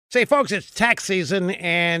Say, folks, it's tax season,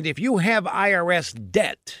 and if you have IRS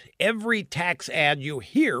debt, every tax ad you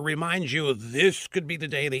hear reminds you this could be the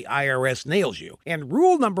day the IRS nails you. And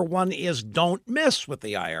rule number one is don't mess with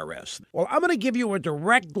the IRS. Well, I'm going to give you a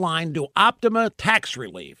direct line to Optima Tax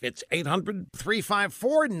Relief. It's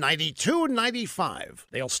 800-354-9295.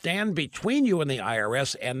 They'll stand between you and the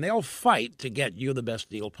IRS, and they'll fight to get you the best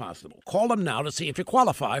deal possible. Call them now to see if you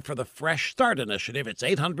qualify for the Fresh Start Initiative. It's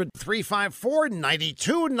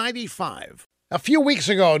 800-354-9295. A few weeks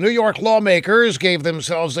ago, New York lawmakers gave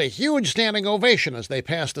themselves a huge standing ovation as they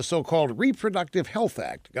passed the so-called Reproductive Health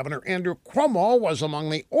Act. Governor Andrew Cuomo was among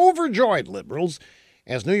the overjoyed liberals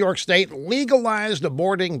as New York State legalized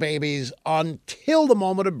aborting babies until the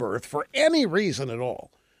moment of birth for any reason at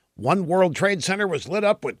all. One World Trade Center was lit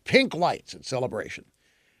up with pink lights in celebration.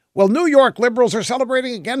 Well, New York liberals are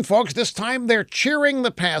celebrating again, folks. This time they're cheering the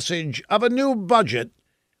passage of a new budget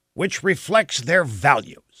which reflects their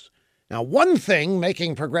values. Now, one thing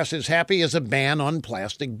making progressives happy is a ban on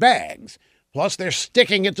plastic bags. Plus, they're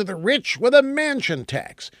sticking it to the rich with a mansion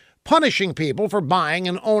tax, punishing people for buying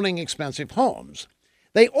and owning expensive homes.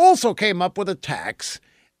 They also came up with a tax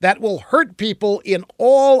that will hurt people in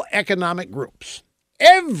all economic groups.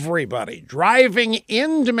 Everybody driving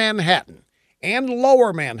into Manhattan and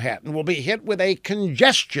lower Manhattan will be hit with a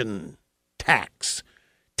congestion tax,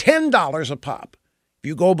 $10 a pop. If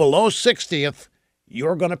you go below 60th,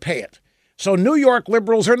 you're going to pay it. So New York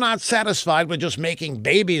liberals are not satisfied with just making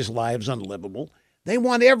babies' lives unlivable. They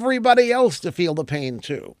want everybody else to feel the pain,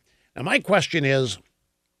 too. Now, my question is,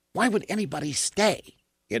 why would anybody stay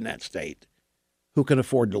in that state who can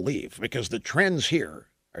afford to leave? Because the trends here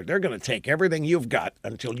are they're going to take everything you've got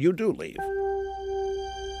until you do leave.